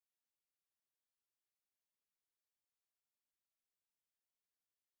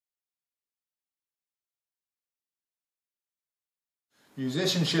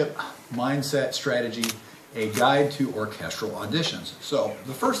Musicianship, Mindset, Strategy, a Guide to Orchestral Auditions. So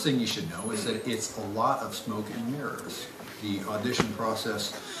the first thing you should know is that it's a lot of smoke and mirrors. The audition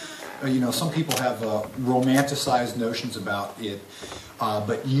process, some people have romanticized notions about it,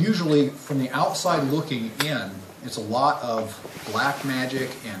 but usually from the outside looking in, it's a lot of black magic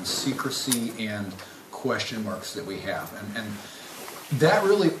and secrecy and question marks that we have. And that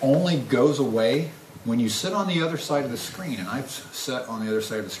really only goes away when you sit on the other side of the screen, and I've sat on the other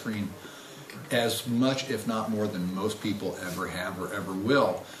side of the screen as much, if not more, than most people ever have or ever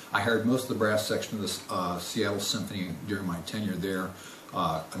will. I heard most of the brass section of the Seattle Symphony during my tenure there,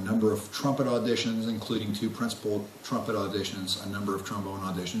 a number of trumpet auditions, including 2 principal trumpet auditions, a number of trombone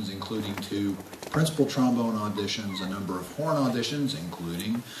auditions, including 2 principal trombone auditions, a number of horn auditions,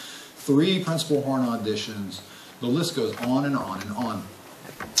 including 3 principal horn auditions. The list goes on and on and on.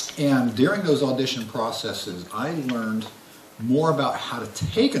 And during those audition processes, I learned more about how to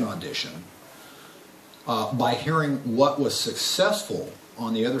take an audition by hearing what was successful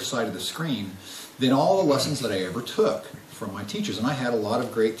on the other side of the screen than all the lessons that I ever took from my teachers. And I had a lot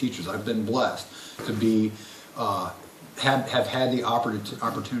of great teachers. I've been blessed to be have had the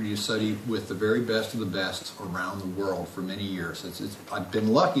opportunity to study with the very best of the best around the world for many years. I've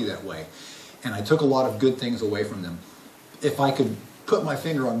been lucky that way, and I took a lot of good things away from them. If I could put my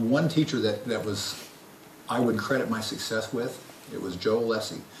finger on one teacher that was I would credit my success with, it was Joe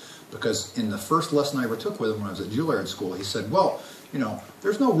Alessi. Because in the first lesson I ever took with him when I was at Juilliard School, he said, well,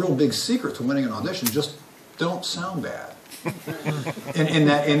 there's no real big secret to winning an audition, just don't sound bad. in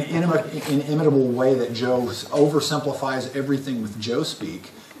that inimitable way that Joe oversimplifies everything with Joe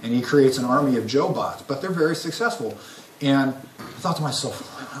speak, and he creates an army of Joe bots, but they're very successful. And I thought to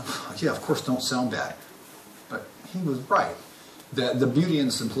myself, yeah, of course, don't sound bad. But he was right. The beauty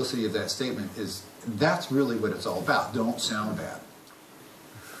and simplicity of that statement is that's really what it's all about. Don't sound bad.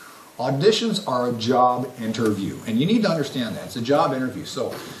 Auditions are a job interview, and you need to understand that. It's a job interview.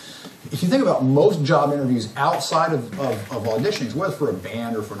 So if you think about most job interviews outside of auditioning, whether for a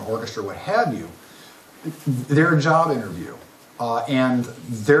band or for an orchestra, what have you, they're a job interview. And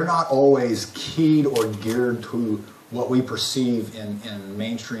they're not always keyed or geared to what we perceive in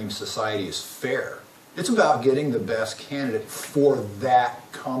mainstream society as fair. It's about getting the best candidate for that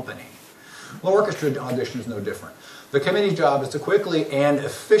company. Well, orchestra audition is no different. The committee's job is to quickly and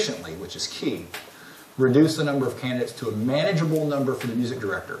efficiently, which is key, reduce the number of candidates to a manageable number for the music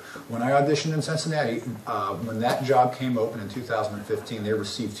director. When I auditioned in Cincinnati, when that job came open in 2015, they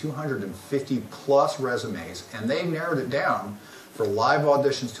received 250 plus resumes, and they narrowed it down for live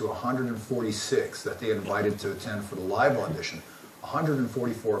auditions to 146 that they had invited to attend for the live audition.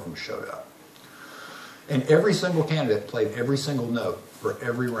 144 of them showed up. And every single candidate played every single note for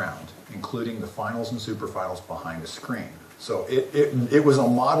every round, including the finals and super finals behind the screen. So it was a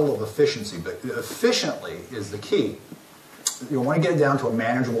model of efficiency, but efficiently is the key. You want to get it down to a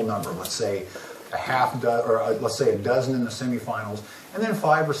manageable number, let's say a half dozen, or let's say a dozen in the semifinals, and then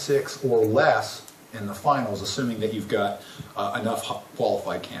 5 or 6 or less in the finals, assuming that you've got enough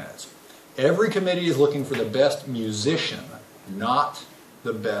qualified candidates. Every committee is looking for the best musician, not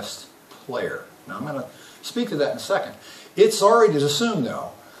the best player. Now I'm going to speak to that in a second. It's already to assume,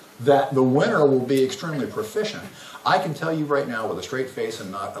 though, that the winner will be extremely proficient. I can tell you right now with a straight face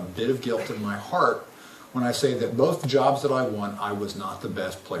and not a bit of guilt in my heart when I say that both jobs that I won, I was not the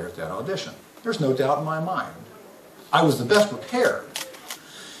best player at that audition. There's no doubt in my mind. I was the best prepared.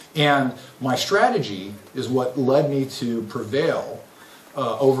 And my strategy is what led me to prevail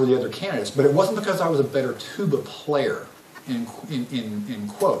over the other candidates. But it wasn't because I was a better tuba player, in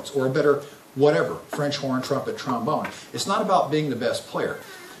quotes, or a better whatever, French horn, trumpet, trombone. It's not about being the best player.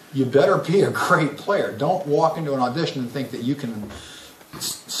 You better be a great player. Don't walk into an audition and think that you can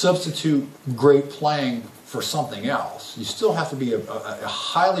substitute great playing for something else. You still have to be a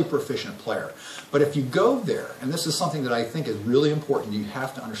highly proficient player. But if you go there, and this is something that I think is really important, you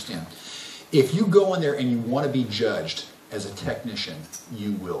have to understand. If you go in there and you want to be judged as a technician,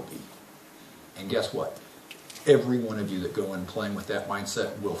 you will be. And guess what? Every one of you that go in playing with that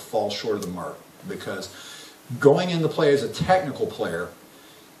mindset will fall short of the mark, because going in to play as a technical player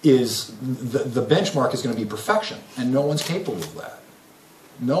is the benchmark is going to be perfection, and no one's capable of that.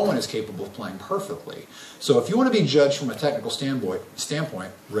 No one is capable of playing perfectly. So if you want to be judged from a technical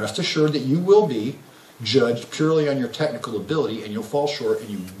standpoint, rest assured that you will be judged purely on your technical ability, and you'll fall short and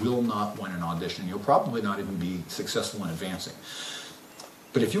you will not win an audition. You'll probably not even be successful in advancing.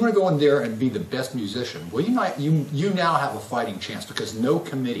 But if you want to go in there and be the best musician, well, you now have a fighting chance, because no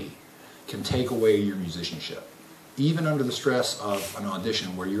committee can take away your musicianship. Even under the stress of an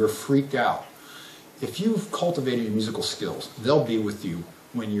audition where you're freaked out, if you've cultivated your musical skills, they'll be with you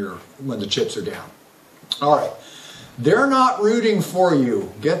when the chips are down. All right. They're not rooting for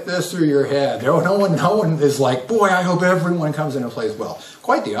you. Get this through your head. No one is like, boy, I hope everyone comes in and plays well.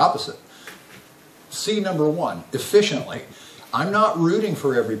 Quite the opposite. C number 1, efficiently. I'm not rooting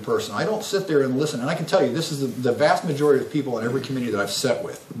for every person. I don't sit there and listen. And I can tell you, this is the vast majority of people in every committee that I've sat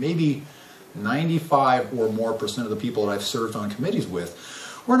with. Maybe 95 or more % of the people that I've served on committees with,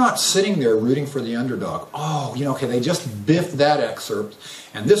 we're not sitting there rooting for the underdog. Oh, okay, they just biffed that excerpt,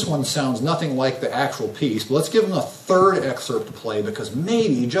 and this one sounds nothing like the actual piece, but let's give them a third excerpt to play because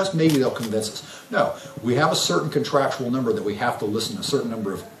maybe, just maybe, they'll convince us. No, we have a certain contractual number that we have to listen to, a certain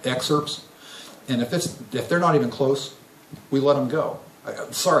number of excerpts, and if they're not even close, we let them go.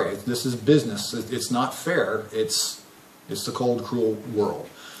 Sorry, this is business. It's not fair. It's the cold, cruel world.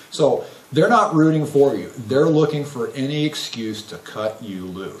 So they're not rooting for you. They're looking for any excuse to cut you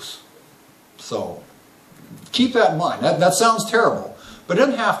loose. So keep that in mind. That sounds terrible, but it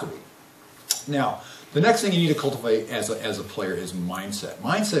doesn't have to be. Now, the next thing you need to cultivate as a player is mindset.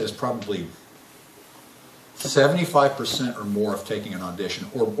 Mindset is probably 75% or more of taking an audition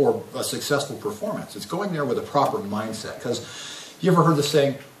or a successful performance. It's going there with a proper mindset. Because you ever heard the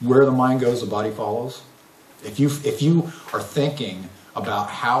saying, where the mind goes, the body follows? If you are thinking about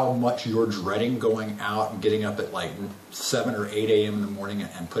how much you're dreading going out and getting up at like 7 or 8 a.m. in the morning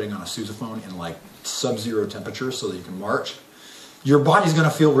and putting on a sousaphone in like sub-zero temperatures so that you can march, your body's going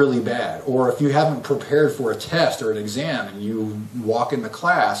to feel really bad. Or if you haven't prepared for a test or an exam and you walk into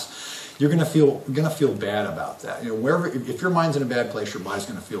class, you're going to feel bad about that. If your mind's in a bad place, your body's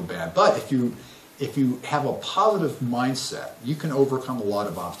going to feel bad. But if you have a positive mindset, you can overcome a lot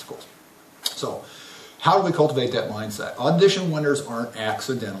of obstacles. So, how do we cultivate that mindset? Audition winners aren't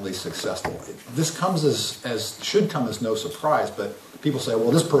accidentally successful. This should come as no surprise, but people say,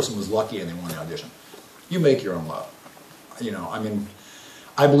 well, this person was lucky and they won the audition. You make your own luck.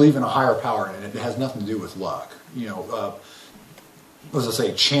 I believe in a higher power, and it has nothing to do with luck. As I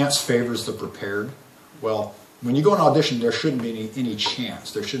say, chance favors the prepared. Well, when you go on audition, there shouldn't be any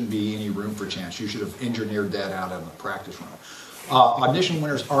chance. There shouldn't be any room for chance. You should have engineered that out in the practice room. Audition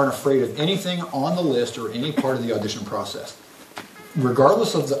winners aren't afraid of anything on the list or any part of the audition process.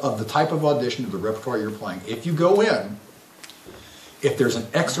 Regardless of the type of audition or the repertoire you're playing, if you go in, if there's an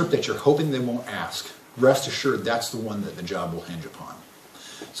excerpt that you're hoping they won't ask, rest assured that's the one that the job will hinge upon.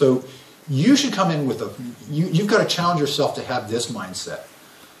 So you should come in with you've got to challenge yourself to have this mindset.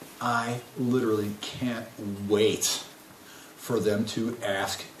 I literally can't wait for them to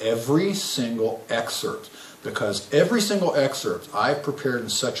ask every single excerpt, because every single excerpt I've prepared in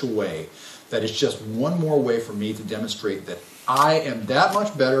such a way that it's just one more way for me to demonstrate that I am that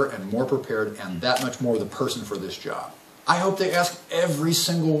much better and more prepared and that much more the person for this job. I hope they ask every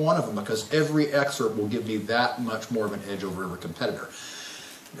single one of them, because every excerpt will give me that much more of an edge over every competitor.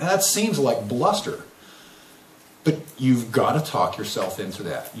 Now, that seems like bluster, but you've got to talk yourself into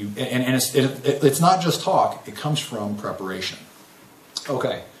that. It's not just talk, it comes from preparation.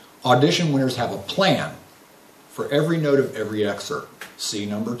 Okay, audition winners have a plan for every note of every excerpt. C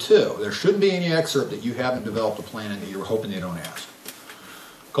number 2. There shouldn't be any excerpt that you haven't developed a plan and that you're hoping they don't ask.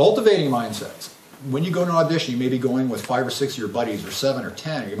 Cultivating mindsets. When you go to an audition, you may be going with 5 or 6 of your buddies, or 7 or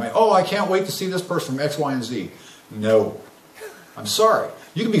 10. You might, I can't wait to see this person from X, Y, and Z. No. I'm sorry.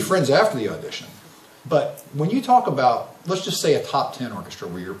 You can be friends after the audition. But when you talk about, let's just say a top 10 orchestra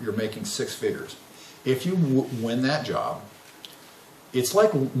where you're making 6 figures, if you win that job, it's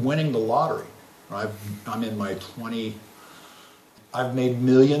like winning the lottery. I'm in my I've made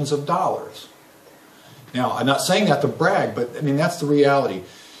millions of dollars. Now, I'm not saying that to brag, but that's the reality.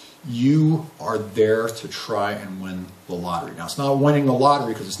 You are there to try and win the lottery. Now, it's not winning the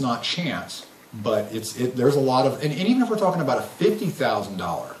lottery because it's not chance, but there's a lot of, and even if we're talking about a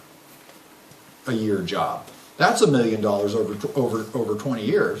 $50,000 a year job, that's $1 million over 20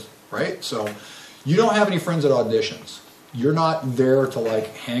 years, right? So you don't have any friends at auditions. You're not there to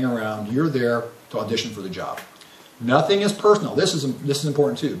hang around. You're there to audition for the job. Nothing is personal. This is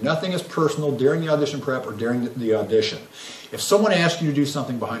important too. Nothing is personal during the audition prep or during the audition. If someone asks you to do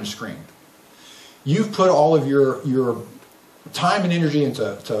something behind a screen, you've put all of your time and energy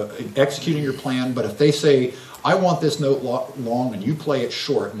into executing your plan, but if they say, I want this note long and you play it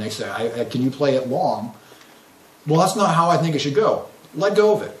short, and they say, can you play it long? Well, that's not how I think it should go. Let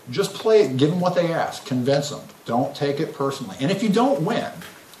go of it. Just play it. Give them what they ask. Convince them. Don't take it personally. And if you don't win,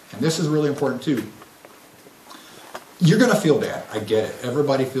 and this is really important too, you're going to feel bad. I get it.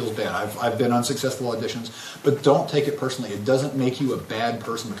 Everybody feels bad. I've been on successful auditions, but don't take it personally. It doesn't make you a bad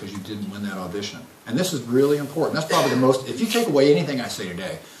person because you didn't win that audition. And this is really important. That's probably the most, if you take away anything I say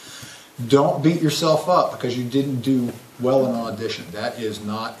today, Don't beat yourself up because you didn't do well in an audition. That is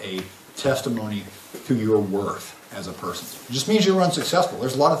not a testimony to your worth as a person. It just means you're unsuccessful.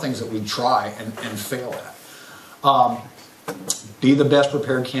 There's a lot of things that we try and fail at. Be the best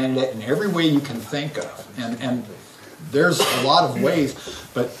prepared candidate in every way you can think of. And there's a lot of ways,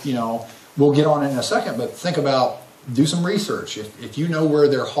 but you know, we'll get on it in a second, but think about, do some research. If you know where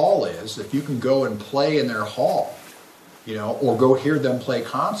their hall is, if you can go and play in their hall, you know, or go hear them play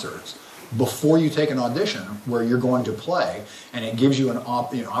concerts before you take an audition where you're going to play, and it gives you an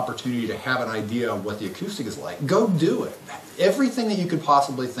opportunity to have an idea of what the acoustic is like, go do it. Everything that you could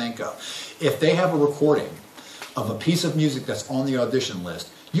possibly think of. If they have a recording of a piece of music that's on the audition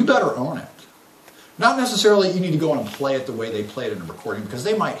list, you better own it. Not necessarily you need to go and play it the way they played it in a recording, because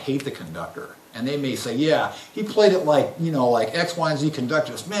they might hate the conductor. And they may say, yeah, he played it like, you know, like X, Y, and Z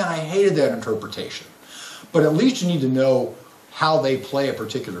conductors. Man, I hated that interpretation. But at least you need to know how they play a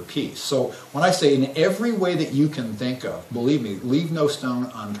particular piece. So when I say in every way that you can think of, believe me, leave no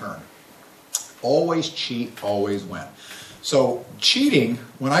stone unturned. Always cheat, always win. So cheating,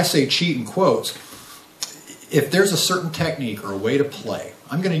 when I say cheat in quotes, if there's a certain technique or a way to play,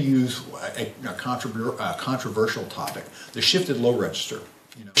 I'm going to use a controversial topic, the shifted low register.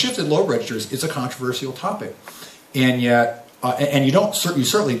 You know, shifted low registers is a controversial topic, and yet, and you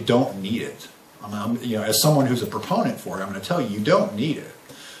certainly don't need it. You know, as someone who's a proponent for it, I'm going to tell you, you don't need it.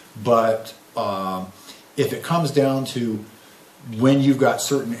 But if it comes down to when you've got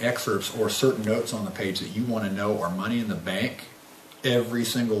certain excerpts or certain notes on the page that you want to know are money in the bank every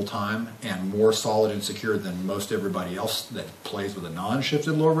single time and more solid and secure than most everybody else that plays with a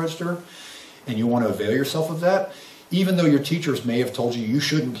non-shifted low register, and you want to avail yourself of that, even though your teachers may have told you you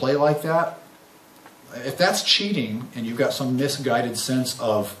shouldn't play like that, if that's cheating and you've got some misguided sense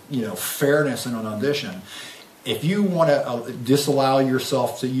of, you know, fairness in an audition, if you want to disallow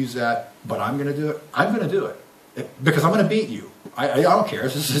yourself to use that, but I'm going to do it, I'm going to do it. Because I'm going to beat you. I don't care.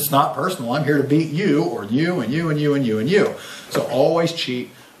 It's not personal. I'm here to beat you, or you, and you, and you, and you, and you. So always cheat,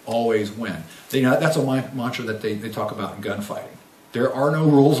 always win. You know, that's a mantra that they talk about in gunfighting. There are no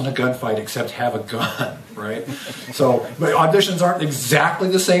rules in a gunfight except have a gun, right? So, but auditions aren't exactly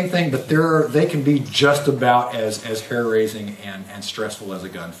the same thing, but they can be just about as hair-raising and stressful as a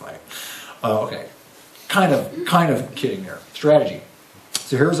gunfight. Okay, kind of kidding there. Strategy.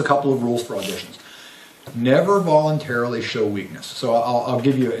 So here's a couple of rules for auditions. Never voluntarily show weakness. So I'll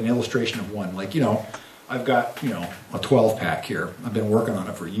give you an illustration of one. Like, you know, I've got, you know, a 12-pack here. I've been working on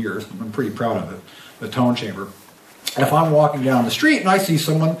it for years. I'm pretty proud of it, the tone chamber. And if I'm walking down the street and I see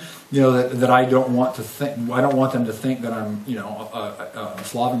someone, you know, that I don't want to think, I don't want them to think that I'm, you know, a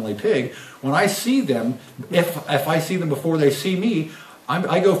slovenly pig. When I see them, if I see them before they see me,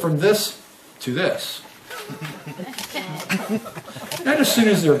 I go from this to this. And as soon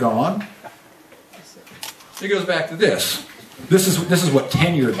as they're gone, it goes back to this. This is what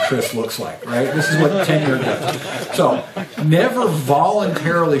tenured Chris looks like, right? This is what tenured does. So, never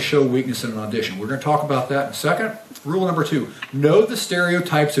voluntarily show weakness in an audition. We're going to talk about that in a second. Rule number 2, know the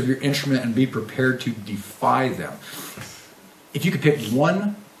stereotypes of your instrument and be prepared to defy them. If you could pick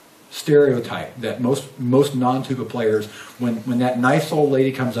one stereotype that most non-tuba players, when that nice old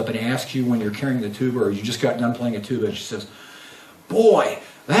lady comes up and asks you when you're carrying the tuba or you just got done playing a tuba and she says, boy,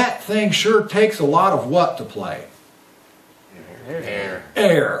 that thing sure takes a lot of what to play?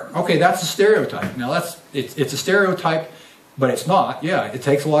 Air. Okay, that's a stereotype. Now it's a stereotype, but it's not. Yeah, it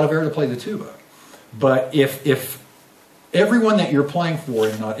takes a lot of air to play the tuba. But if everyone that you're playing for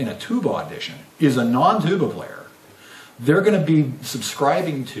in a tuba audition is a non-tuba player, they're going to be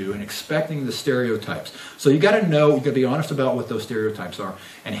subscribing to and expecting the stereotypes. So you got to know, you got to be honest about what those stereotypes are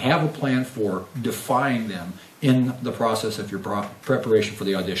and have a plan for defying them in the process of your preparation for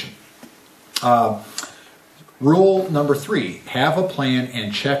the audition. Rule number 3, have a plan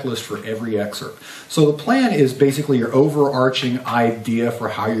and checklist for every excerpt. So the plan is basically your overarching idea for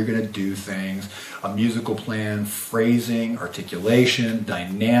how you're going to do things, a musical plan, phrasing, articulation,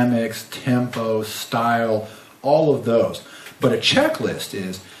 dynamics, tempo, style, all of those. But a checklist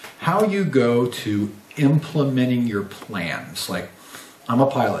is how you go to implementing your plan. It's like, I'm a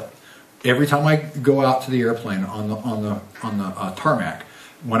pilot. Every time I go out to the airplane on the tarmac,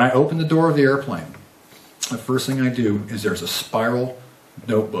 when I open the door of the airplane, the first thing I do is there's a spiral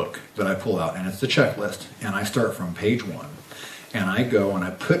notebook that I pull out, and it's the checklist, and I start from page 1. And I go and I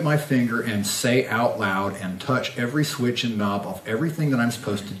put my finger and say out loud and touch every switch and knob of everything that I'm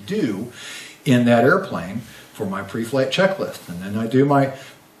supposed to do in that airplane for my pre-flight checklist. And then I do my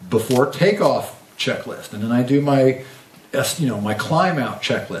before takeoff checklist. And then I do my my climb out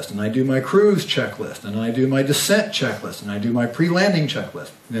checklist, and I do my cruise checklist, and I do my descent checklist, and I do my pre-landing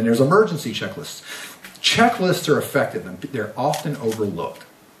checklist. And then there's emergency checklists. Checklists are effective, and they're often overlooked.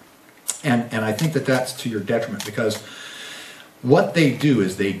 And I think that that's to your detriment, because what they do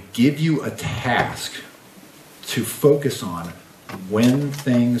is they give you a task to focus on when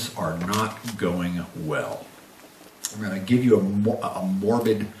things are not going well. I'm going to give you a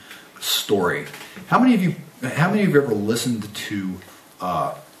morbid story. How many of you have ever listened to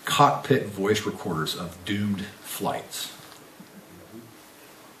cockpit voice recorders of doomed flights?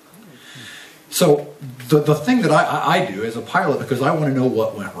 So the thing that I do as a pilot, because I want to know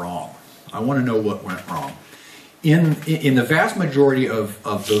what went wrong. I want to know what went wrong. In the vast majority of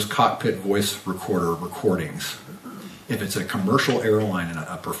those cockpit voice recorder recordings, if it's a commercial airline and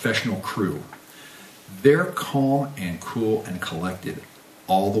a professional crew, they're calm and cool and collected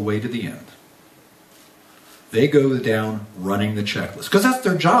all the way to the end. They go down running the checklist because that's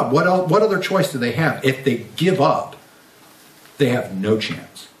their job. What other choice do they have? If they give up, they have no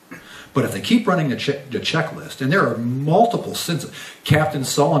chance. But if they keep running the checklist, and there are multiple sentences. Captain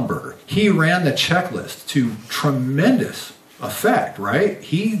Sullenberger, he ran the checklist to tremendous effect, right?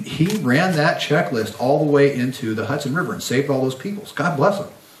 He ran that checklist all the way into the Hudson River and saved all those people. God bless him.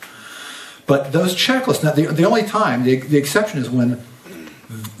 But those checklists, now the only time, the exception is when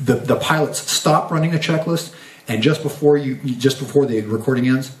the pilots stop running the checklist, and just before the recording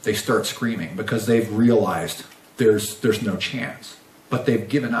ends, they start screaming because they've realized there's no chance, but they've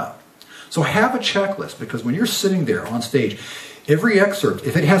given up. So have a checklist, because when you're sitting there on stage, every excerpt,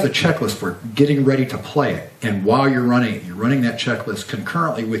 if it has a checklist for getting ready to play it, and while you're running it, you're running that checklist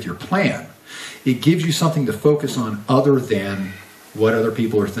concurrently with your plan, it gives you something to focus on other than what other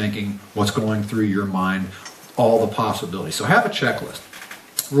people are thinking, what's going through your mind, all the possibilities. So have a checklist.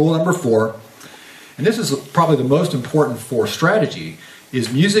 Rule number 4, and this is probably the most important for strategy,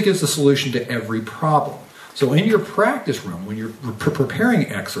 is music is the solution to every problem. So in your practice room, when you're preparing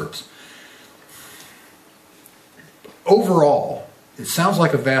excerpts, overall, it sounds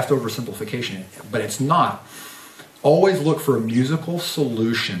like a vast oversimplification, but it's not. Always look for a musical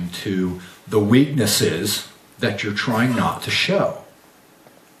solution to the weaknesses that you're trying not to show.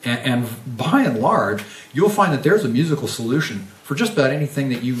 And by and large, you'll find that there's a musical solution for just about anything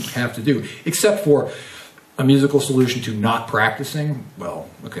that you have to do, except for a musical solution to not practicing. Well,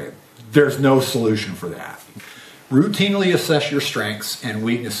 okay, there's no solution for that. Routinely assess your strengths and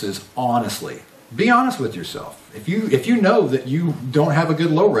weaknesses honestly. Be honest with yourself. If you know that you don't have a good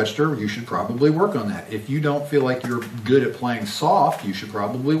low register, you should probably work on that. If you don't feel like you're good at playing soft, you should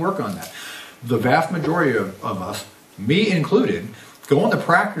probably work on that. The vast majority of us, me included, go in the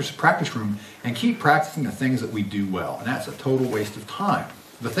practice room and keep practicing the things that we do well, and that's a total waste of time.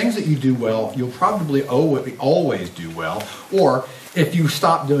 The things that you do well, you'll probably always do well, or if you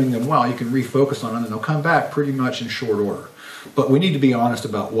stop doing them well, you can refocus on them and they'll come back pretty much in short order. But we need to be honest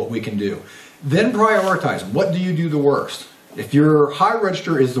about what we can do. Then prioritize them. What do you do the worst? If your high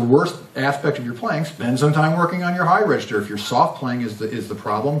register is the worst aspect of your playing, spend some time working on your high register. If your soft playing is the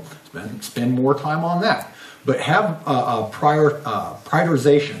problem, spend more time on that. But have a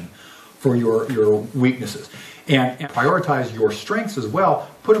prioritization for your weaknesses. And prioritize your strengths as well.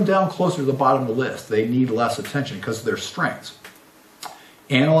 Put them down closer to the bottom of the list. They need less attention because of their strengths.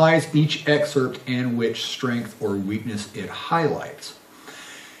 Analyze each excerpt and which strength or weakness it highlights.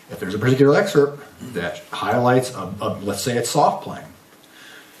 If there's a particular excerpt that highlights, let's say it's soft playing,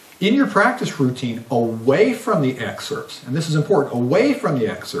 in your practice routine, away from the excerpts, and this is important, away from the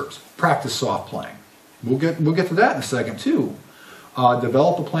excerpts, practice soft playing. We'll get to that in a second too.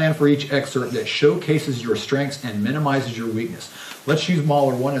 Develop a plan for each excerpt that showcases your strengths and minimizes your weakness. Let's use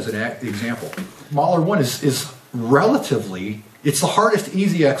Mahler 1 as an example. Mahler 1 is relatively, it's the hardest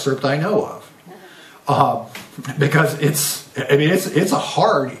easy excerpt I know of. Because it's a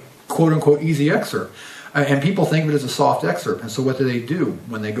hard, quote-unquote, easy excerpt. And people think of it as a soft excerpt. And so what do?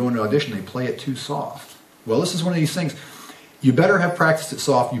 When they go into audition, they play it too soft. Well, this is one of these things. You better have practiced it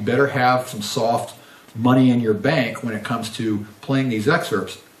soft. You better have some soft money in your bank when it comes to playing these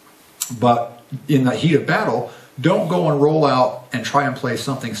excerpts. But in the heat of battle, don't go and roll out and try and play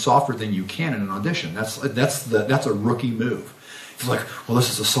something softer than you can in an audition. That's a rookie move. It's like, well, this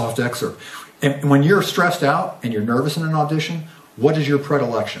is a soft excerpt. And when you're stressed out and you're nervous in an audition, what is your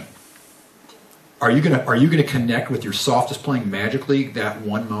predilection? Are you gonna connect with your softest playing magically that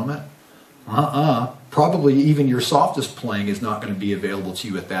one moment? Probably even your softest playing is not going to be available to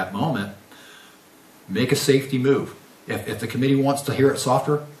you at that moment. Make a safety move. If the committee wants to hear it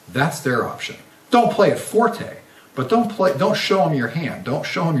softer, that's their option. Don't play it forte, But don't show them your hand. Don't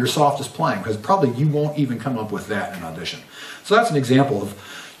show them your softest playing, because probably you won't even come up with that in an audition. So that's an example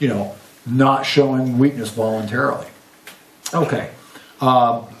of, you know, not showing weakness voluntarily. Okay.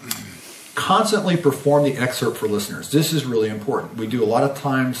 Constantly perform the excerpt for listeners. This is really important. We do a lot of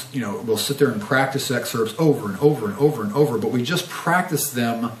times, you know, we'll sit there and practice excerpts over and over and over and over, but we just practice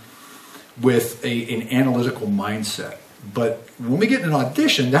them with an analytical mindset. But when we get in an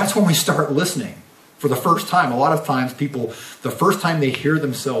audition, that's when we start listening for the first time. A lot of times people, the first time they hear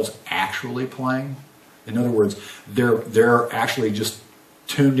themselves actually playing, in other words, they're actually just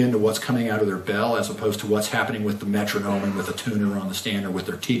tuned into what's coming out of their bell as opposed to what's happening with the metronome and with a tuner on the stand or with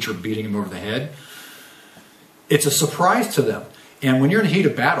their teacher beating them over the head. It's a surprise to them. And when you're in the heat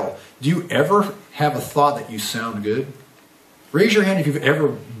of battle, do you ever have a thought that you sound good? Raise your hand if you've ever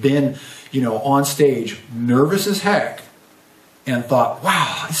been, you know, on stage, nervous as heck, and thought,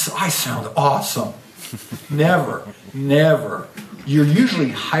 wow, I sound awesome. Never, never. You're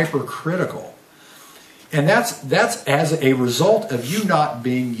usually hypercritical. And that's as a result of you not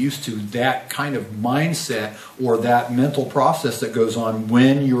being used to that kind of mindset or that mental process that goes on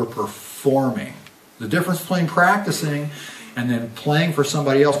when you're performing. The difference between practicing and then playing for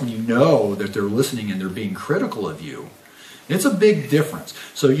somebody else when you know that they're listening and they're being critical of you, it's a big difference.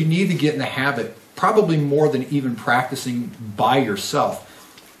 So you need to get in the habit, probably more than even practicing by yourself.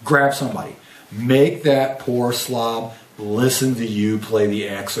 Grab somebody. Make that poor slob listen to you play the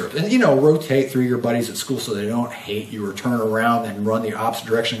excerpt. And, you know, rotate through your buddies at school so they don't hate you or turn around and run the opposite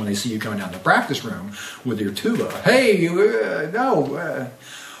direction when they see you coming down the practice room with your tuba. Hey, no.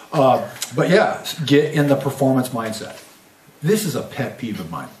 But yeah, get in the performance mindset. This is a pet peeve of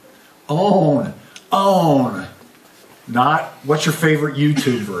mine. Own. Not what's your favorite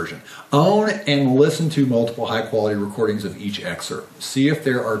YouTube version. Own and listen to multiple high-quality recordings of each excerpt. See if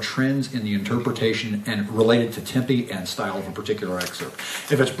there are trends in the interpretation and related to tempi and style of a particular excerpt.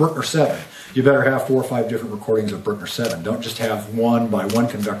 If it's Bruckner 7, you better have 4 or 5 different recordings of Bruckner 7. Don't just have one by one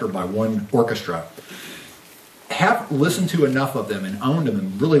conductor by one orchestra. Listen to enough of them and own them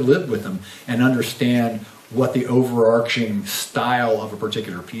and really live with them and understand what the overarching style of a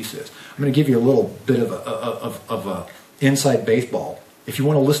particular piece is. I'm going to give you a little bit of a inside baseball. If you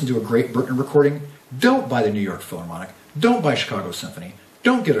want to listen to a great Bruckner recording, don't buy the New York Philharmonic, don't buy Chicago Symphony,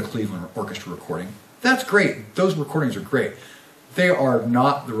 don't get a Cleveland Orchestra recording. That's great. Those recordings are great. They are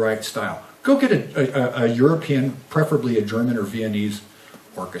not the right style. Go get a European, preferably a German or Viennese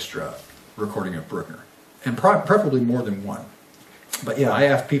orchestra recording of Bruckner, and preferably more than one. But yeah, I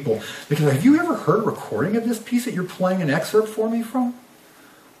ask people, because have you ever heard a recording of this piece that you're playing an excerpt for me from?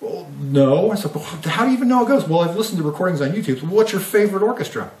 Well, no. I said, well, how do you even know it goes? Well, I've listened to recordings on YouTube. Well, what's your favorite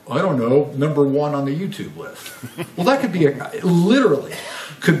orchestra? I don't know, #1 on the YouTube list. Well, that could be, literally,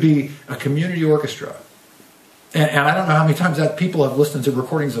 could be a community orchestra. And I don't know how many times that people have listened to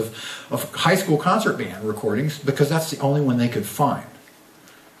recordings of high school concert band recordings because that's the only one they could find.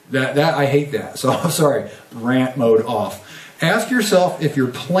 That I hate that. So, I'm sorry, rant mode off. Ask yourself if your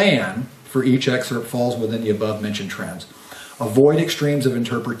plan for each excerpt falls within the above-mentioned trends. Avoid extremes of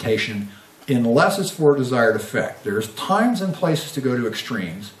interpretation unless it's for a desired effect. There's times and places to go to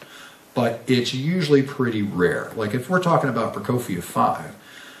extremes, but it's usually pretty rare. Like if we're talking about Prokofiev 5,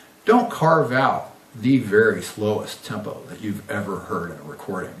 don't carve out the very slowest tempo that you've ever heard in a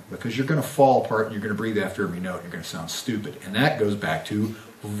recording because you're going to fall apart and you're going to breathe after every note and you're going to sound stupid. And that goes back to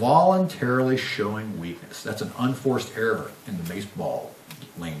voluntarily showing weakness. That's an unforced error in the baseball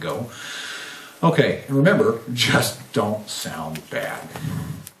lingo. Okay, and remember, just don't sound bad.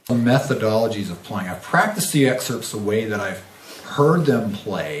 The methodologies of playing. I've practiced the excerpts the way that I've heard them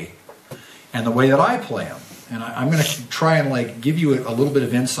play and the way that I play them. And I'm going to try and give you a little bit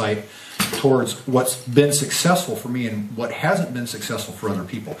of insight towards what's been successful for me and what hasn't been successful for other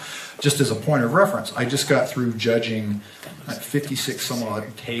people. Just as a point of reference, I just got through judging 56 some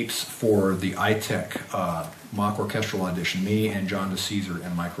odd tapes for the ITEC mock orchestral audition, me and John DeCesar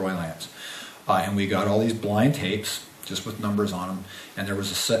and Mike Roylance. And we got all these blind tapes just with numbers on them, and there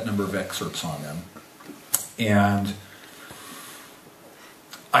was a set number of excerpts on them. And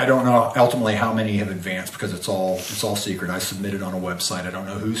I don't know ultimately how many have advanced because it's all secret. I submit it on a website. I don't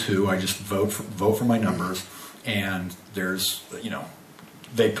know who's who. I just vote for my numbers, and there's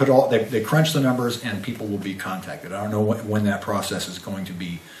they crunch the numbers and people will be contacted. I don't know when that process is going to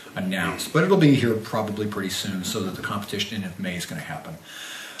be announced, but it'll be here probably pretty soon so that the competition in May is going to happen.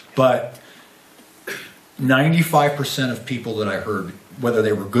 But 95% of people that I heard, whether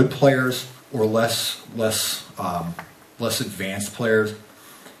they were good players or less advanced players,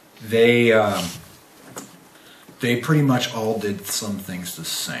 they pretty much all did some things the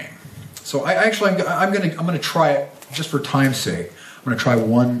same. So I'm gonna try it just for time's sake. I'm gonna try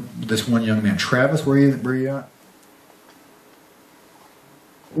this one young man. Travis, where are you at?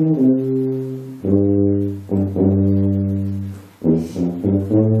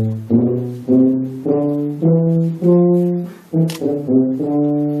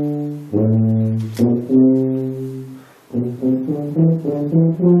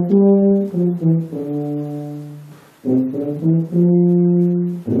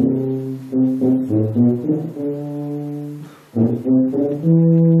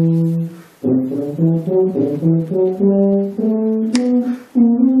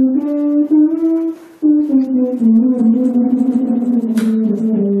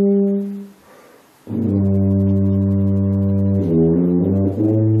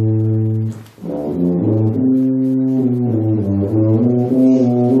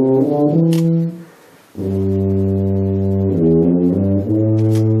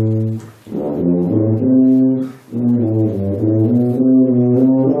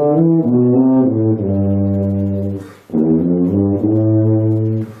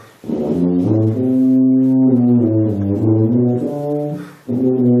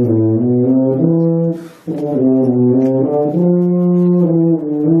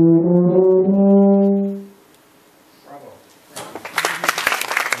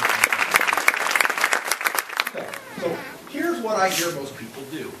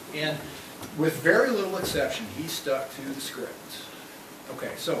 With very little exception, he stuck to the script.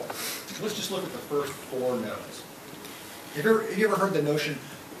 Okay, so let's just look at the first 4 notes. Have you ever heard the notion,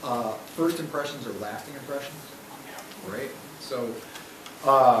 first impressions are lasting impressions? Right? So,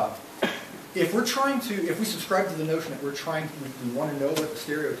 if we subscribe to the notion that we want to know what the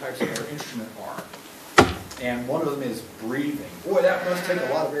stereotypes of our instrument are, and one of them is breathing. Boy, that must take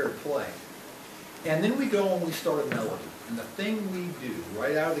a lot of air to play. And then we go and we start a melody. And the thing we do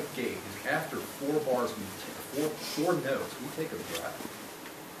right out of the gate is after 4 bars, we take four notes, we take a breath.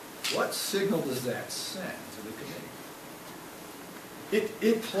 What signal does that send to the committee?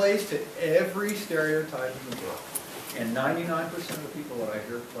 It plays to every stereotype in the book. And 99% of the people that I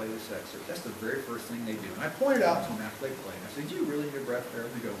hear play this excerpt, that's the very first thing they do. And I pointed out to them after they played, and I said, do you really need a breath there?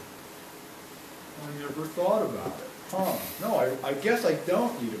 And they go, I never thought about it. Huh, no, I guess I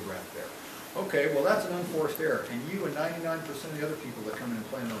don't need a breath there. Okay, well that's an unforced error, and you and 99% of the other people that come in and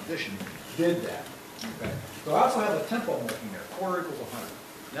play an audition did that. Okay. So I also have a tempo marking there, quarter equals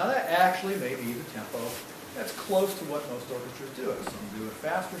 100. Now that actually may be the tempo that's close to what most orchestras do it. Some do it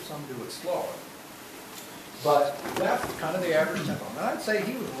faster, some do it slower. But that's kind of the average tempo. And I'd say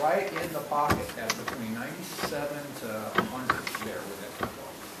he was right in the pocket at between 97 to 100 there with that tempo.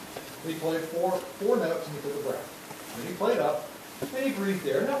 He played four notes and he took a breath. Then he played up. Then he breathed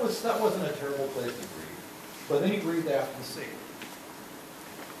there, and that wasn't a terrible place to breathe. But then he breathed after the C.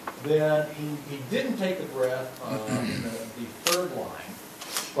 Then he didn't take the breath in the 3rd line,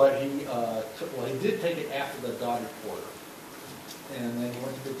 but he did take it after the dotted quarter. And then he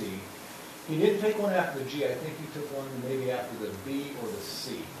went to the D. He didn't take one after the G. I think he took one maybe after the B or the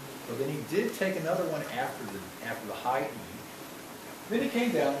C. But then he did take another one after the high E. Then he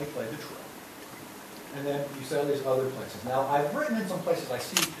came down and he played the trill. And then you see all these other places. Now, I've written in some places, I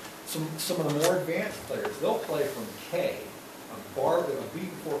see some of the more advanced players, they'll play from K, a beat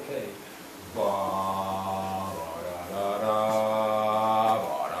before K. Ba, da, da, da,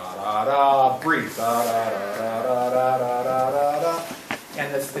 ba, da, da, da, breathe. Da, da, da, da, da, da, da, da, da.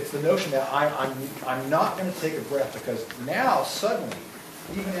 And it's the notion that I'm not going to take a breath, because now, suddenly,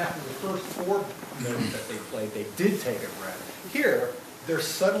 even after the first 4 notes that they played, they did take a breath. Here, they're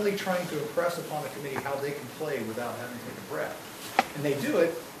suddenly trying to impress upon the committee how they can play without having to take a breath. And they do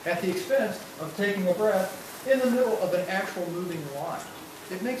it at the expense of taking a breath in the middle of an actual moving line.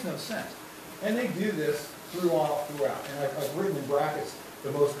 It makes no sense. And they do this throughout. And I've written in brackets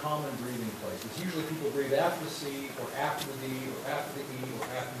the most common breathing places. Usually people breathe after the C, or after the D, or after the E, or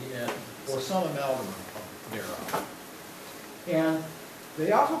after the N, or some amalgam thereof. And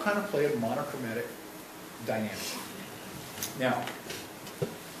they also kind of play a monochromatic dynamic. Now,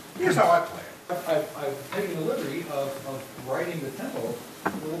 here's how I play it. I've taken the liberty of writing the tempo a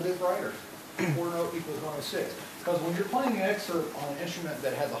little bit brighter. 4 note equals 106. Because when you're playing an excerpt on an instrument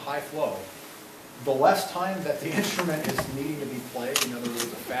that has a high flow, the less time that the instrument is needing to be played, in other words,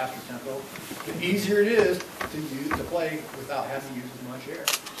 a faster tempo, the easier it is to play without having to use as much air.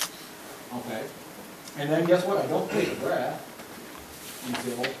 Okay? And then guess what? I don't take a breath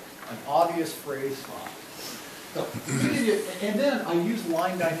until an obvious phrase spot. So, and then I use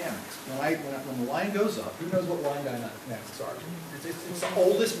line dynamics. When the line goes up, who knows what line dynamics are? It's the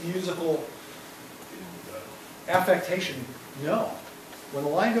oldest musical affectation. No. When the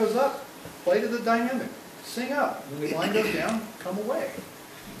line goes up, play to the dynamic, sing up. When the line goes down, come away.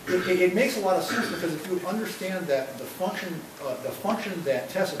 It makes a lot of sense because if you understand that the function that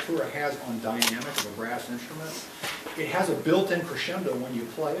tessitura has on dynamic of a brass instrument, it has a built-in crescendo when you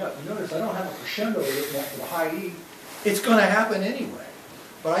play up. You notice I don't have a crescendo with a high E. It's going to happen anyway.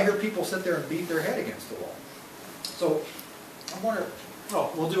 But I hear people sit there and beat their head against the wall. So I'm wondering, oh,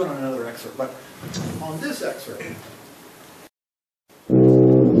 we'll do it on another excerpt, but on this excerpt,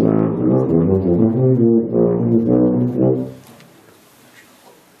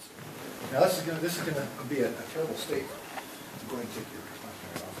 now this is gonna be a terrible statement. Go ahead and take your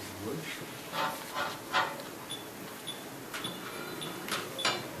flashlight off if you would.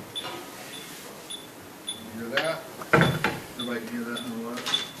 You hear that? Everybody can hear that in the left.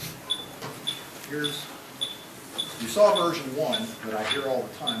 You saw version 1 that I hear all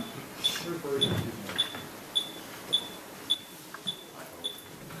the time. Here's version 2.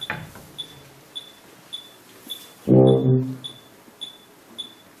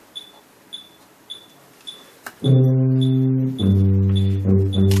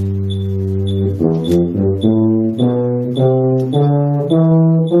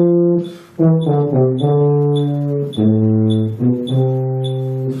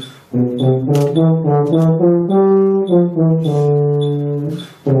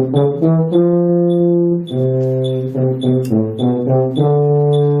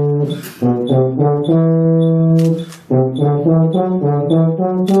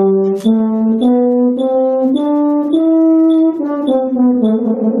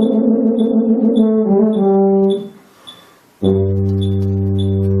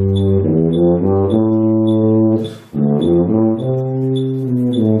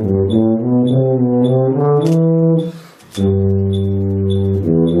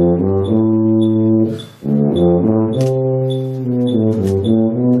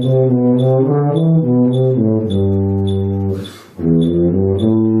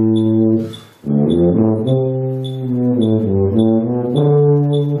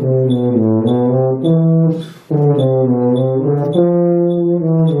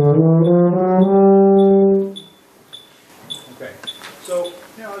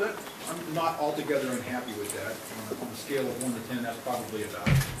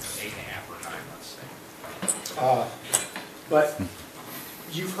 But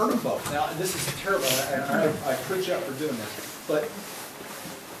you've heard them both. Now, this is terrible, and I preach up for doing this. But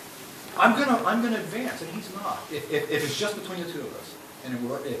I'm gonna advance, and he's not. If it's just between the two of us, and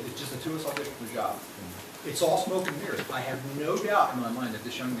if it's just the two of us audition for the job, it's all smoke and mirrors. I have no doubt in my mind that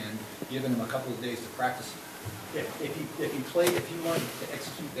this young man, given him a couple of days to practice, if he wanted to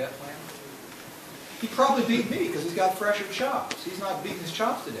execute that plan, he probably beat me because he's got fresher chops. He's not beating his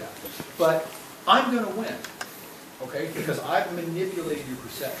chops to death. But I'm going to win, okay? Because I've manipulated your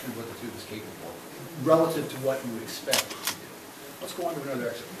perception of what the tube is capable of relative to what you would expect it to do. Let's go on to another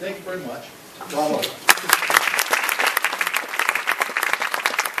excerpt. Thank you very much. Bravo.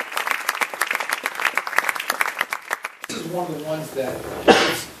 This is one of the ones that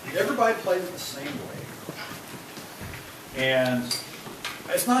everybody plays it the same way. And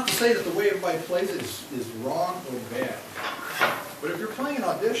it's not to say that the way everybody plays it is wrong or bad. But if you're playing an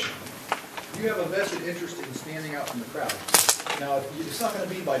audition, you have a vested interest in standing out from the crowd. Now, it's not going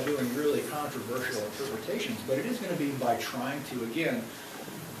to be by doing really controversial interpretations, but it is going to be by trying to, again,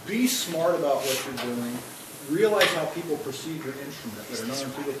 be smart about what you're doing, realize how people perceive your instrument that are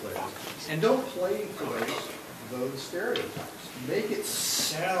non-tuba players, and don't play to those stereotypes. Make it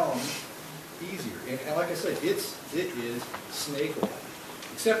sound easier. And like I said, it is snake-like.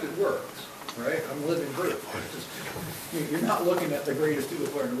 Except it works, right? I'm living proof. You're not looking at the greatest tuba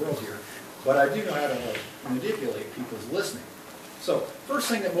player in the world here, but I do know how to manipulate people's listening. So, first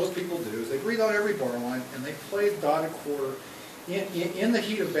thing that most people do is they breathe out every bar line and they play the dotted quarter in the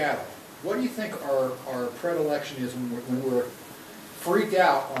heat of battle. What do you think our predilection is when we're freaked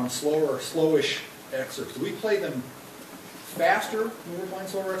out on slowish excerpts? Do we play them faster when we're playing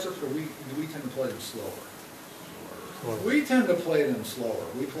slower excerpts, or do we tend to play them slower? We tend to play them slower.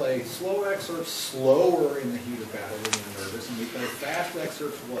 We play slow excerpts slower in the heat of battle when we're nervous, and we play fast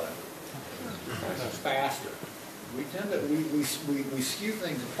excerpts what? Faster. We tend to we skew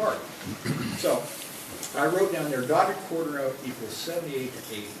things apart. So I wrote down there dotted quarter note equals 78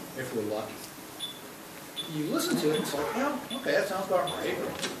 to 80 if we're lucky. You listen to it and it's like, well, okay, that sounds about right.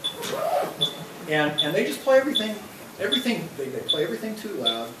 And they just play everything they play everything too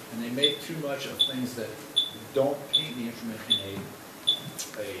loud, and they make too much of things that don't paint the instrument in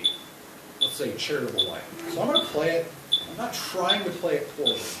a let's say charitable light. So I'm going to play it. I'm not trying to play it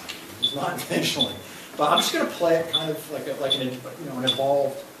poorly. It's not intentionally, but I'm just going to play it kind of like an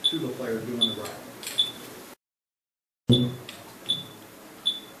evolved tuba player doing the right.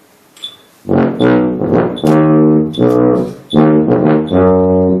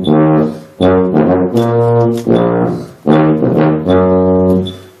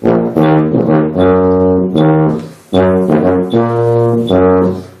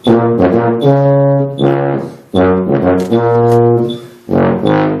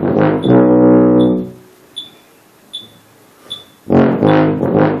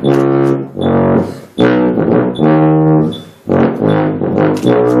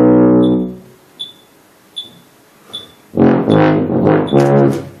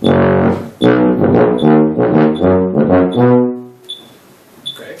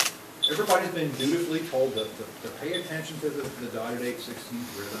 Everybody's been dutifully told to pay attention to the dotted 8/16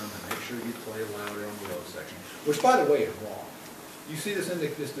 rhythm and make sure you play louder on the low section, which, by the way, is wrong. You see this in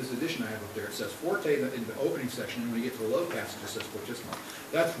this edition I have up there. It says forte in the opening section, and when you get to the low pass, it just says fortissimo.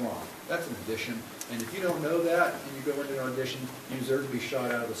 That's wrong. That's an addition. And if you don't know that, and you go into an audition, you deserve to be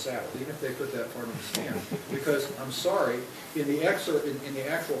shot out of the saddle, even if they put that part on the stand. Because, I'm sorry, in the excerpt, in the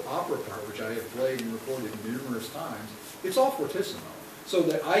actual opera part, which I have played and recorded numerous times, it's all fortissimo. So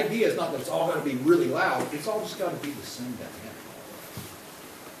the idea is not that it's all going to be really loud, it's all just got to be the same dynamic.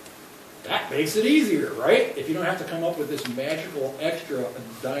 That makes it easier, right? If you don't have to come up with this magical extra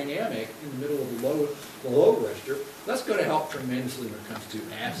dynamic in the middle of the low register, that's going to help tremendously when it comes to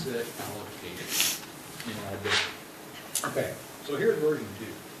asset allocation in audition. Okay, so here's version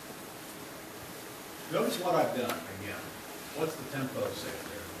 2. Notice what I've done again. What's the tempo say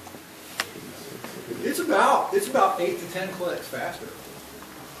there? It's about 8 to 10 clicks faster.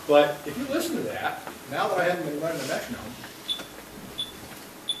 But if you listen to that, now that I haven't been running the metronome,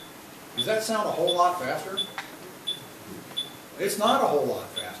 does that sound a whole lot faster? It's not a whole lot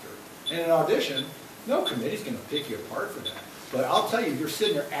faster. In an audition, no committee's going to pick you apart for that. But I'll tell you, you're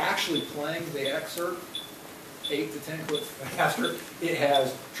sitting there actually playing the excerpt 8 to 10 clicks faster. It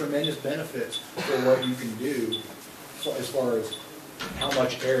has tremendous benefits for what you can do as far as how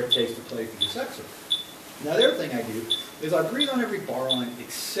much air it takes to play through this excerpt. Now, the other thing I do is I breathe on every bar line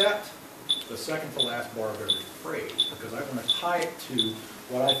except the second to last bar of every phrase, because I want to tie it to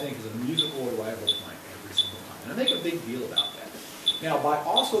what I think is a musical arrival point every single time. And I make a big deal about that. Now, by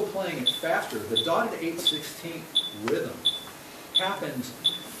also playing it faster, the dotted 8/16 rhythm happens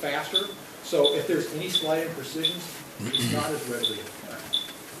faster. So if there's any slight imprecisions, it's not as readily apparent.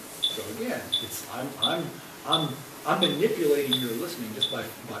 So again, I'm manipulating your listening just by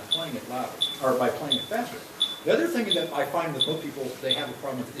playing it louder, or by playing it faster. The other thing that I find that most people, they have a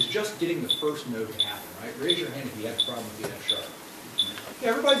problem with is just getting the first note to happen, right? Raise your hand if you have a problem with the F sharp. Yeah,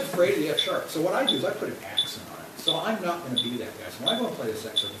 everybody's afraid of the F sharp. So what I do is I put an accent on it. So I'm not going to be that guy. So when I go and play this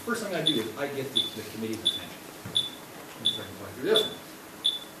excerpt, the first thing I do is I get the committee's attention. I'm just going to play through this one.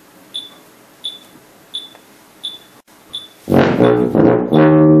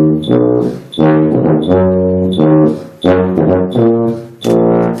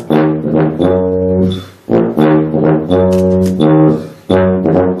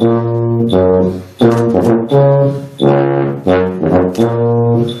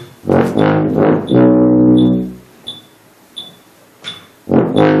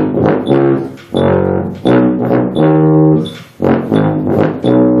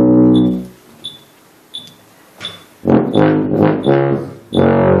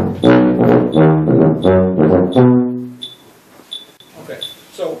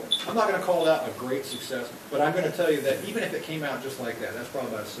 Came out just like that. That's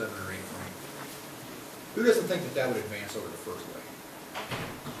probably about a 7 or 8 for me. Who doesn't think that would advance over the first way?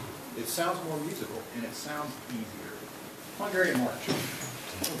 It sounds more musical and it sounds easier. Come on, Gary, and march.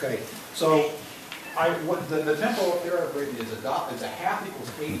 Okay, so the tempo up there I've written is a half equals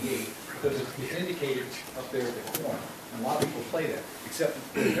 88 because it's indicated up there at the corner. And a lot of people play that, except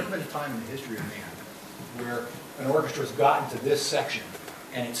there's never been a time in the history of man where an orchestra's gotten to this section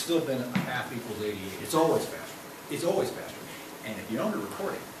and it's still been a half equals 88. It's always faster. It's always faster. And if you own a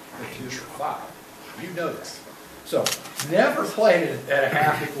recording, the 2 or 5, you know that. So never play it at a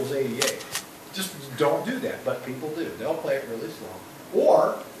half equals 88. Just don't do that, but people do. They'll play it really slow.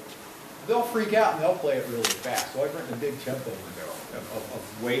 Or they'll freak out and they'll play it really fast. So I've written a big tempo window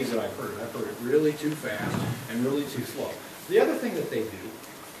of ways that I've heard it. I've heard it really too fast and really too slow. The other thing that they do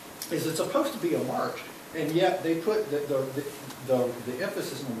is it's supposed to be a march, and yet they put the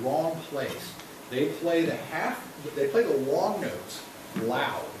emphasis in the wrong place. They play the long notes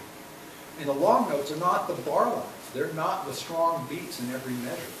loud. And the long notes are not the bar lines. They're not the strong beats in every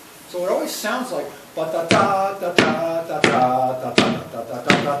measure. So it always sounds like ba da da da da da da da da da da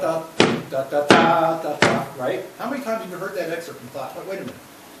da da da da da, right? How many times have you heard that excerpt and thought, wait a minute,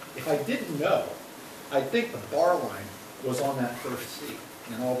 if I didn't know, I'd think the bar line was on that first C,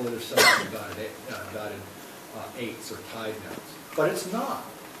 and all the other cells are dotted eighths or tied notes. But it's not.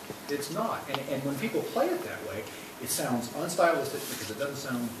 It's not. And when people play it that way, it sounds unstylistic because it doesn't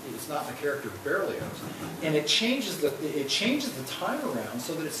sound, it's not the character of Berlioz. And it changes the time around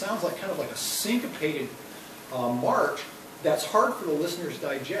so that it sounds like kind of like a syncopated march that's hard for the listeners to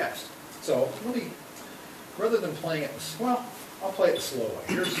digest. So let me, rather than playing it, well, I'll play it the slow way.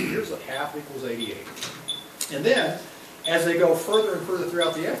 Here's a half equals 88. And then, as they go further and further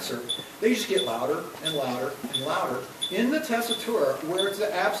throughout the excerpt, they just get louder and louder and louder in the tessitura, where it's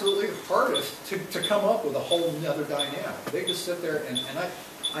the absolutely hardest to come up with a whole other dynamic. They just sit there, and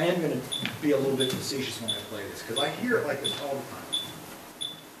I am going to be a little bit facetious when I play this, because I hear it like this all the time.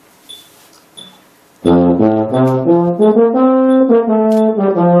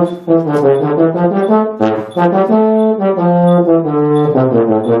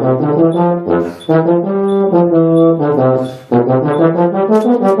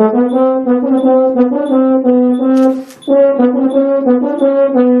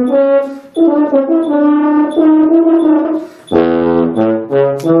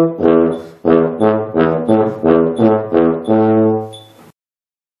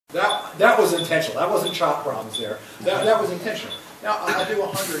 That was intentional. That wasn't chop problems there. That was intentional. Now, I'll do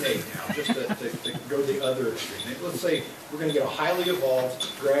 108 now, just to go the other extreme. Let's say we're going to get a highly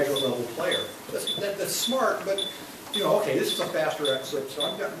evolved, graduate level player. That's smart, but, you know, okay, this is a faster excerpt, so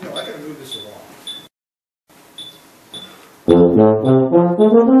I've got to move this along.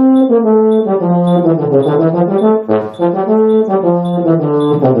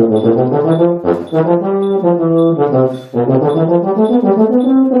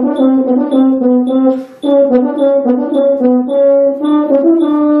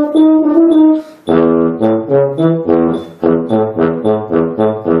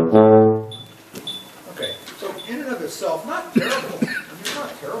 Okay, so in and of itself, not terrible. I mean, it's not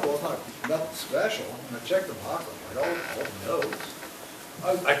terrible. It's not nothing special. I checked the box. I all the notes.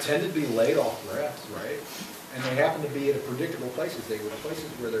 I tend to be late off breaths, right? And they happen to be at predictable places. They were places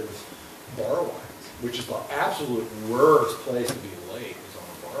where there was bar lines, which is the absolute worst place to be late, is on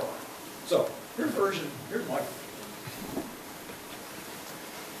a bar line. So here's my version.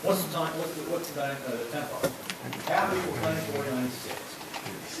 What's the time? What's the tempo? Half equals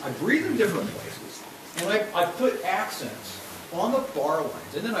 9:49.6. I breathe in different places, and I put accents on the bar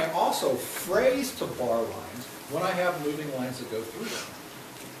lines, and then I also phrase to bar lines when I have moving lines that go through them.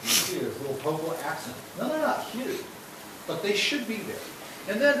 You see there's little vocal accent. No, they're not huge, but they should be there.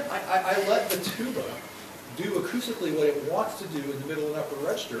 And then I let the tuba do acoustically what it wants to do in the middle and upper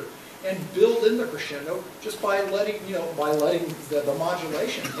register, and build in the crescendo just by letting the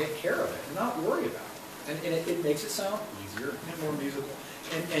modulation take care of it and not worry about it. And it makes it sound easier and more musical,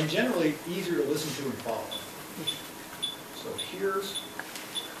 and generally easier to listen to and follow. So here's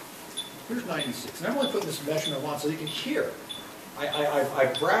 96. And I'm only putting this measurement on so you can hear. I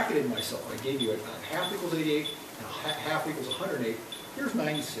bracketed myself. I gave you a half equals 88 and a half equals 108. Here's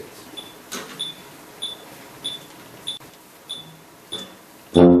 96.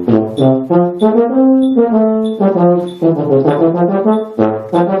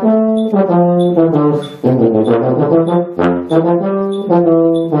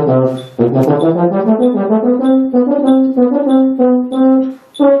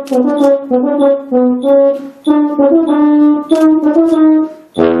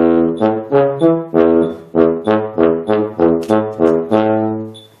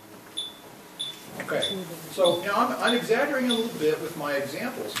 Okay, so now I'm exaggerating a little bit with my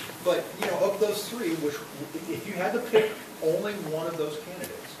examples, but of those three, which if you had to pick only one of those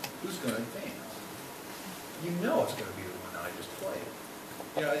candidates, who's going to advance? You know it's going to be the one I just played.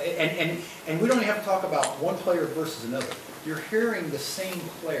 And we don't even have to talk about one player versus another. You're hearing the same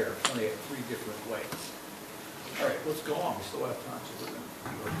player play it three different ways. All right, let's go on. We still have time, so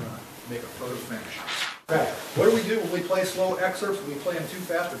we're going to make a photo finish. Okay, what do we do when we play slow excerpts? Do we play them too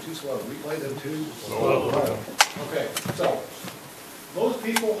fast or too slow? We play them too slow. Okay, so most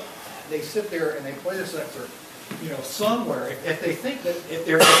people, they sit there and they play this excerpt, somewhere. If they think that if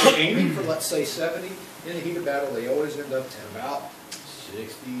they're aiming for, let's say, 70 in the heat of battle, they always end up at about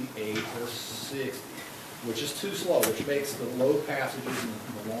 68 or 60, which is too slow, which makes the low passages and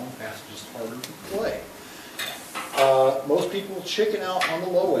the long passages harder to play. Most people chicken out on the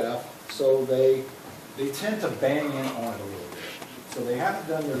low F, so they tend to bang in on it a little bit. So they haven't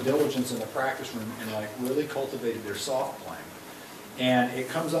done their diligence in the practice room and really cultivated their soft playing. And it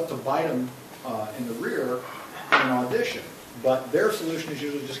comes up to bite them in the rear in an audition. But their solution is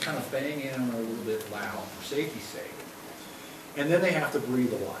usually just kind of bang in on it a little bit loud for safety's sake. And then they have to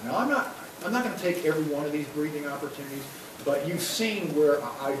breathe a lot. Now, I'm not going to take every one of these breathing opportunities, but you've seen where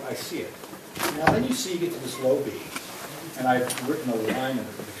I see it. Now, then you see you get to this low B, and I've written a line under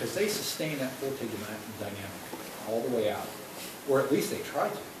it because they sustain that forte dynamic all the way out, or at least they try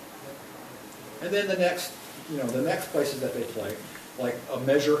to. And then the next places that they play, like a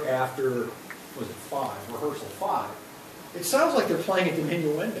measure after, was it 5, rehearsal 5, it sounds like they're playing a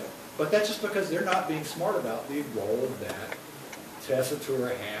diminuendo, but that's just because they're not being smart about the role that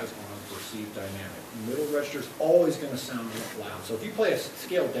tessitura has on perceived dynamic. Middle register is always going to sound loud. So if you play a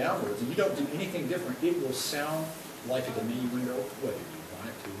scale downwards and you don't do anything different, it will sound like a diminuendo whether you want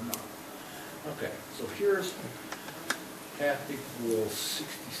it to or not. Okay, so here's half equals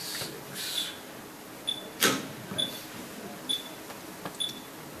 66.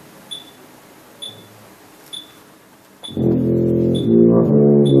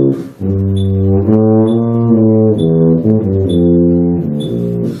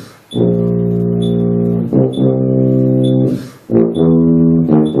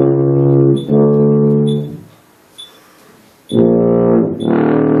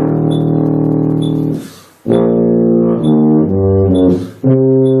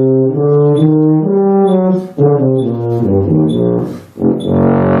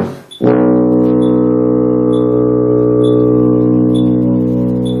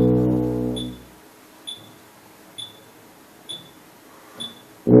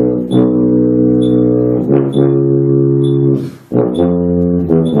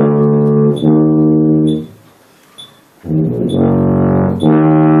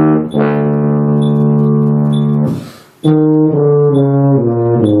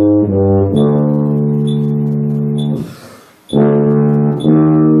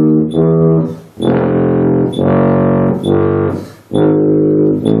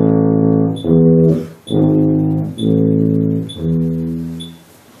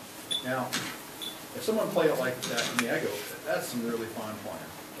 Now, if someone played it like that to me, I go, that's some really fine playing.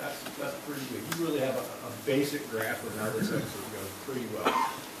 That's pretty good. You really have a basic grasp of how this excerpt goes pretty well.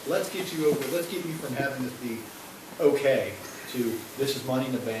 Let's get you from having this be okay to this is money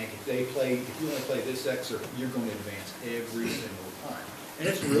in the bank. If you only play this excerpt, you're going to advance every single time. And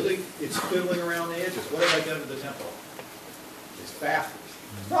it's fiddling around the edges. What have I done to the tempo? It's faster.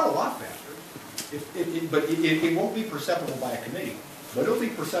 It's not a lot faster. But it won't be perceptible by a committee. But it'll be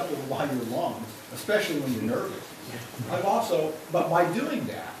perceptible by your lungs, especially when you're nervous. But by doing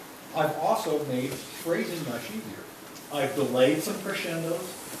that, I've also made phrasing much easier. I've delayed some crescendos,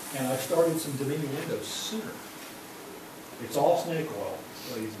 and I've started some diminuendos sooner. It's all snake oil,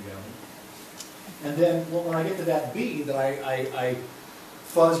 ladies and gentlemen. And then when I get to that B that I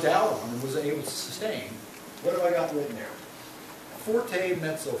fuzzed out on and was able to sustain, what have I got written there? Forte,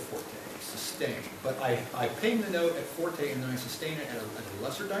 mezzo, forte. Sustain. But I ping the note at forte and then I sustain it at a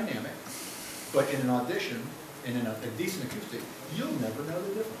lesser dynamic. But in an audition, and in a decent acoustic, you'll never know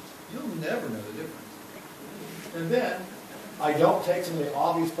the difference. You'll never know the difference. And then I don't take some of the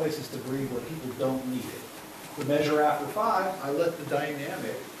obvious places to breathe where people don't need it. The measure after 5, I let the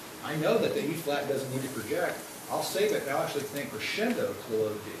dynamic, I know that the E flat doesn't need to project. I'll save it and I'll actually think crescendo to the low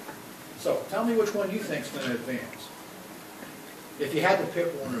D. So tell me which one you think is going to advance. If you had to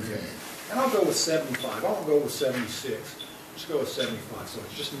pick one of them. And I'll go with 75. I won't go with 76. Just go with 75. So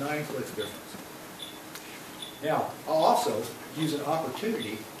it's just 9 clicks difference. Now, I'll also use an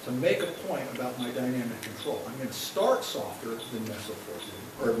opportunity to make a point about my dynamic control. I'm going to start softer than mezzo forte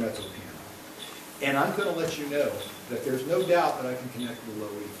or mezzo piano. And I'm going to let you know that there's no doubt that I can connect to the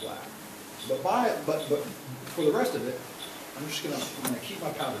low E flat. But for the rest of it, I'm going to keep my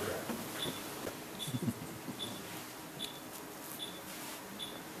powder dry.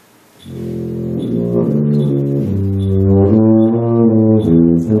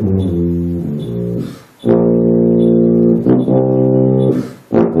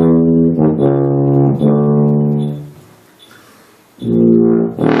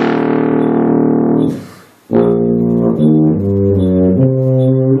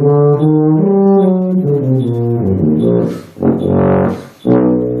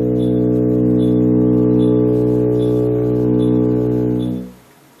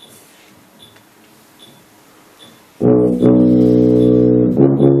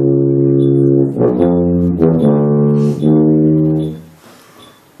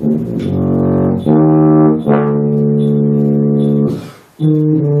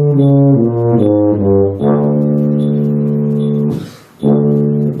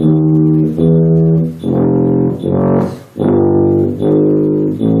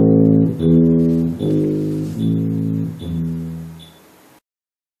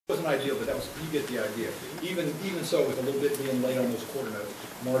 wasn't ideal, but that was, you get the idea. Even so, with a little bit being late on those quarter notes,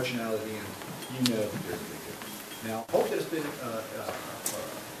 marginality, and you know that there's a big difference. Now, I hope that it's been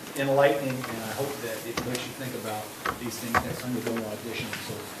enlightening, and I hope that it makes you think about these things next time you go on audition.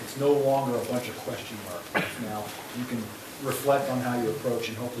 So it's no longer a bunch of question marks. Now you can reflect on how you approach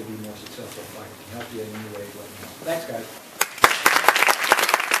and hopefully be more successful. If I can help you in any way, let me know. Thanks, guys.